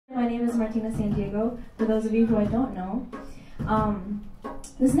Martina San Diego, for those of you who I don't know.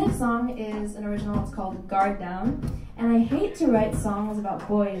 This next song is an original. It's called Guard Down. And I hate to write songs about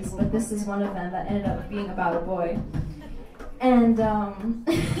boys, but this is one of them that ended up being about a boy. And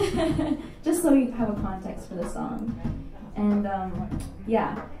just so you have a context for the song. And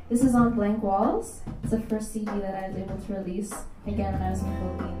yeah, this is on Blank Walls. It's the first CD that I was able to release, again, when I was in the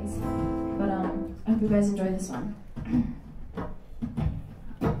Philippines. But I hope you guys enjoy this one.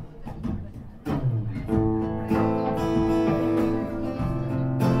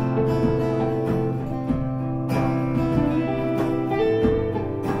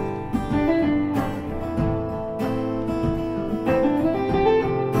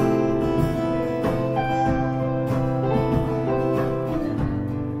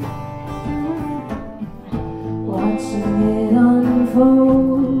 Watching it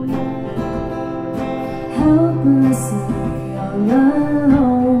unfold, helplessly all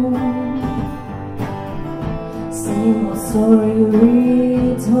alone. Same old story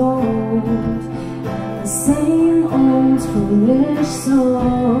retold, and the same old foolish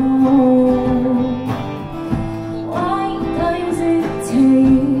song. Why does it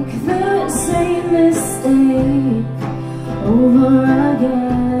take the same mistake over again?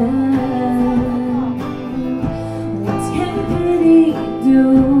 Do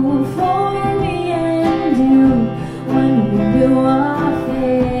for me and you when we do our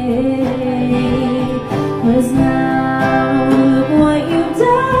fate. 'Cause now look what you've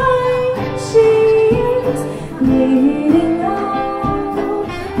done. She's bleeding out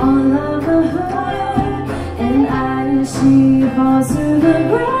all of her, and as she falls to the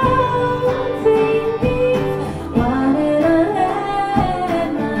ground, thinking, why did I let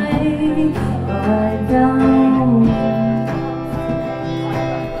my guard down?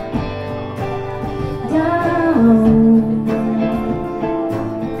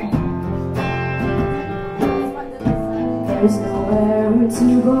 There's nowhere to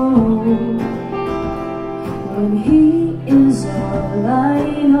go when he is all I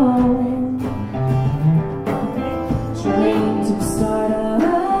know.